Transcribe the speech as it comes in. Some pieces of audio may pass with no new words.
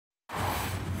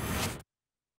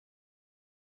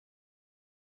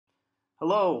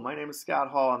Hello, my name is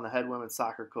Scott Hall. I'm the head women's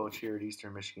soccer coach here at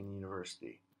Eastern Michigan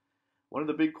University. One of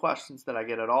the big questions that I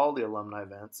get at all the alumni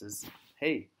events is,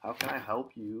 hey, how can I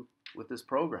help you with this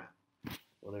program?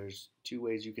 Well, there's two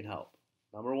ways you can help.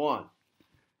 Number one,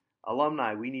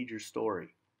 alumni, we need your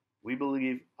story. We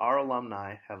believe our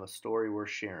alumni have a story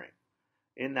worth sharing.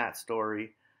 In that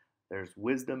story, there's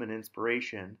wisdom and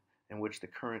inspiration in which the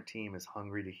current team is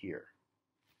hungry to hear.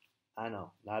 I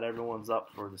know, not everyone's up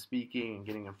for the speaking and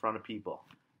getting in front of people.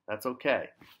 That's okay.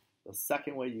 The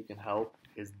second way you can help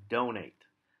is donate.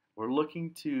 We're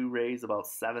looking to raise about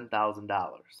 $7,000.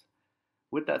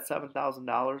 With that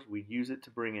 $7,000, we'd use it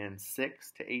to bring in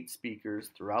 6 to 8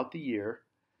 speakers throughout the year.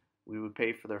 We would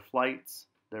pay for their flights,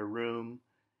 their room,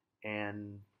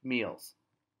 and meals.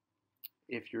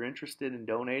 If you're interested in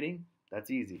donating,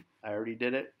 that's easy. I already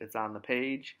did it. It's on the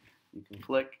page. You can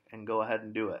click and go ahead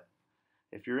and do it.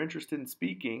 If you're interested in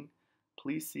speaking,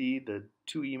 please see the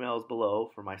 2 emails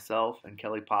below for myself and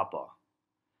Kelly Papa.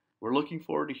 We're looking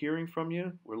forward to hearing from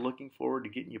you. We're looking forward to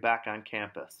getting you back on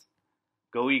campus.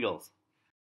 Go Eagles!